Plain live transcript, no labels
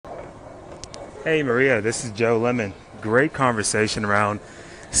Hey Maria, this is Joe Lemon. Great conversation around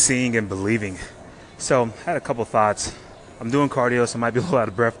seeing and believing. So, had a couple thoughts. I'm doing cardio, so I might be a little out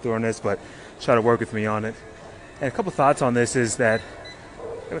of breath during this, but try to work with me on it. And a couple thoughts on this is that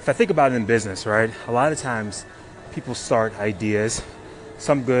if I think about it in business, right, a lot of times people start ideas,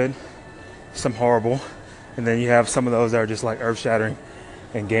 some good, some horrible, and then you have some of those that are just like earth shattering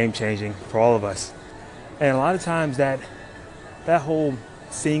and game changing for all of us. And a lot of times that whole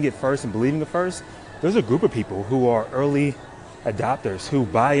seeing it first and believing it first, there's a group of people who are early adopters who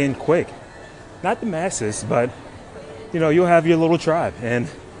buy in quick. Not the masses, but you'll have your little tribe. And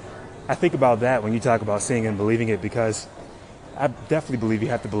I think about that when you talk about seeing and believing it because I definitely believe you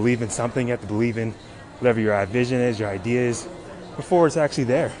have to believe in something. You have to believe in whatever your vision is, your idea is, before it's actually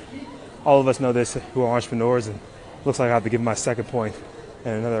there. All of us know this who are entrepreneurs, and looks like I have to give my second point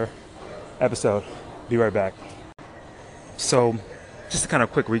in another episode. Be right back. So, just a kind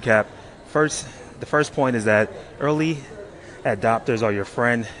of quick recap. The first point is that early adopters are your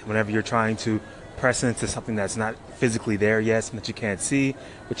friend whenever you're trying to press into something that's not physically there yet, something that you can't see,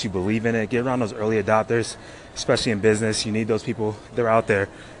 but you believe in it. Get around those early adopters, especially in business. You need those people. They're out there.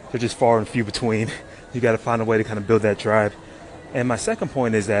 They're just far and few between. You got to find a way to kind of build that tribe. And my second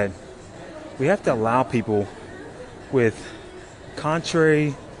point is that we have to allow people with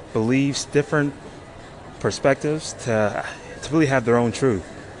contrary beliefs, different perspectives to really have their own truth.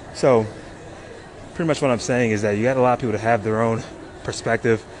 So pretty much what I'm saying is that you got to allow people to have their own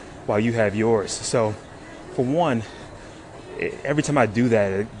perspective while you have yours. So for one, every time I do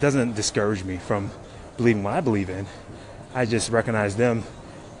that, it doesn't discourage me from believing what I believe in. I just recognize them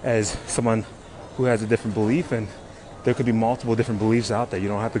as someone who has a different belief, and there could be multiple different beliefs out there. You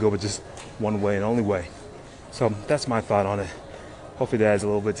don't have to go with just one way and only way. So that's my thought on it. Hopefully that adds a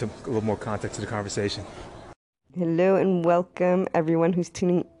little more context to the conversation. Hello and welcome everyone who's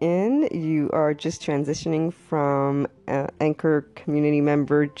tuning in. You are just transitioning from Anchor community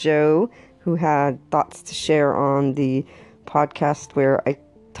member Joe, who had thoughts to share on the podcast where I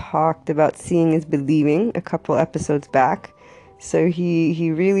talked about seeing is believing a couple episodes back. So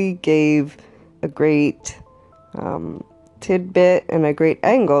he really gave a great tidbit and a great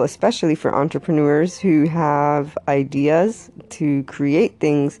angle, especially for entrepreneurs who have ideas to create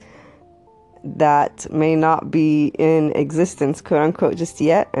things that may not be in existence, quote unquote, just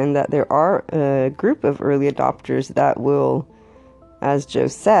yet, and that there are a group of early adopters that will, as Joe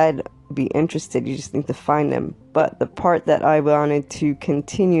said, be interested. You just need to find them. But the part that I wanted to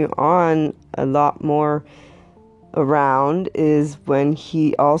continue on a lot more around is when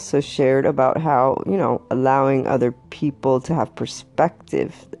he also shared about how, allowing other people to have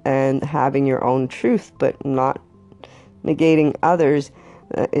perspective and having your own truth, but not negating others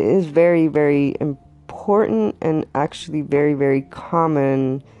is very, very important and actually very, very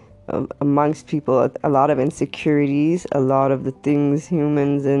common amongst people. A lot of insecurities, a lot of the things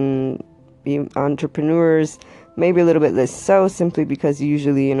humans and entrepreneurs, maybe a little bit less so, simply because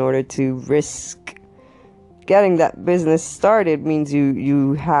usually in order to risk getting that business started means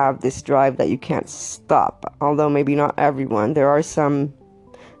you have this drive that you can't stop. Although maybe not everyone. There are some,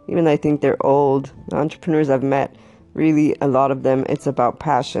 even though I think they're old entrepreneurs I've met, really, a lot of them, it's about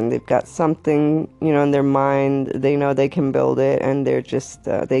passion. They've got something, in their mind. They know they can build it, and they're just,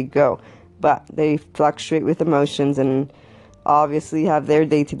 they go. But they fluctuate with emotions and obviously have their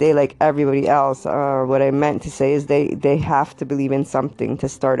day-to-day like everybody else. What I meant to say is they have to believe in something to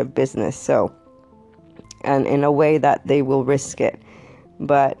start a business. So, and in a way that they will risk it.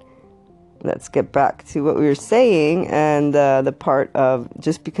 But let's get back to what we were saying, and the part of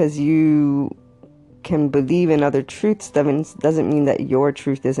just because you can believe in other truths doesn't mean that your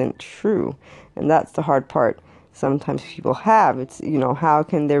truth isn't true. And that's the hard part sometimes people have. It's, how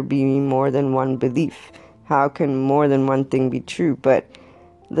can there be more than one belief? How can more than one thing be true? But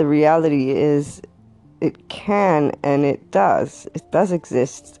the reality is it can, and it does. It does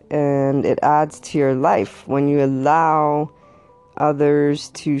exist, and it adds to your life when you allow others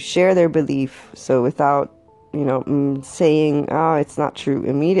to share their belief. So without saying, oh, it's not true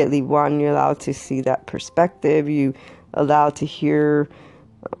immediately. One, you're allowed to see that perspective. You allowed to hear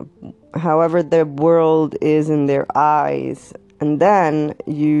however the world is in their eyes. And then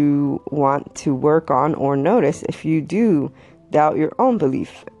you want to work on or notice if you do doubt your own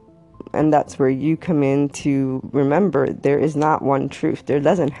belief. And that's where you come in to remember there is not one truth. There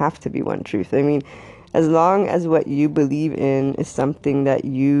doesn't have to be one truth. I mean, as long as what you believe in is something that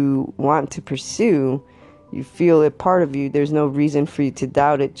you want to pursue, you feel it part of you, there's no reason for you to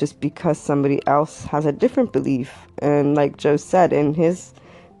doubt it just because somebody else has a different belief. And like Joe said in his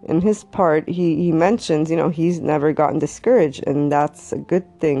in his part, he mentions, he's never gotten discouraged, and that's a good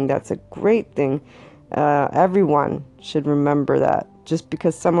thing. That's a great thing. Everyone should remember that. Just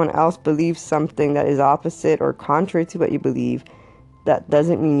because someone else believes something that is opposite or contrary to what you believe, that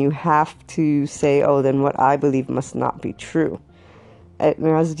doesn't mean you have to say, oh, then what I believe must not be true.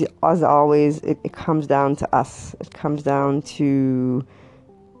 As always, it comes down to us. It comes down to,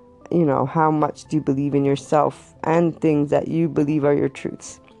 how much do you believe in yourself and things that you believe are your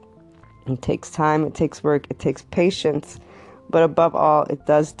truths. It takes time, it takes work, it takes patience. But above all, it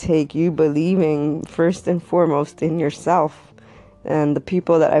does take you believing first and foremost in yourself. And the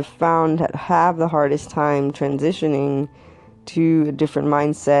people that I've found that have the hardest time transitioning to a different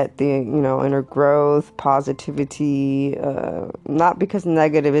mindset, the inner growth, positivity, not because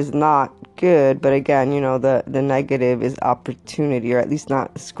negative is not good, but again, the negative is opportunity, or at least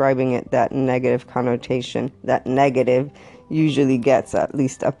not ascribing it that negative connotation that negative usually gets, at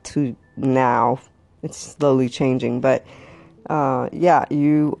least up to now. It's slowly changing, but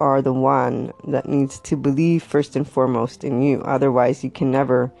you are the one that needs to believe first and foremost in you. Otherwise, you can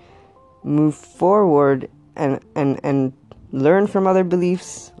never move forward and learn from other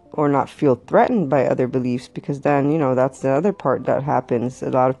beliefs, or not feel threatened by other beliefs, because then, that's the other part that happens. A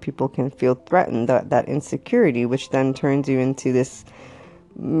lot of people can feel threatened, that insecurity, which then turns you into this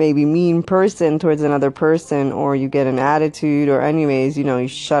maybe mean person towards another person, or you get an attitude, or anyways, you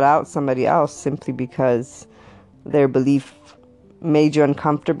shut out somebody else simply because their belief made you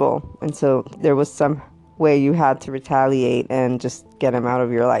uncomfortable. And so there was some way you had to retaliate and just get them out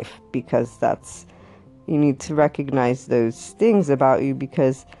of your life, because you need to recognize those things about you,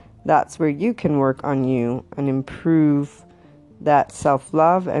 because that's where you can work on you and improve that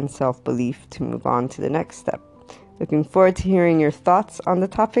self-love and self-belief to move on to the next step. Looking forward to hearing your thoughts on the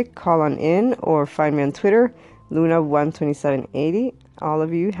topic. Call on in or find me on Twitter, Luna12780. All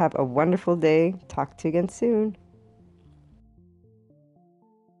of you have a wonderful day. Talk to you again soon.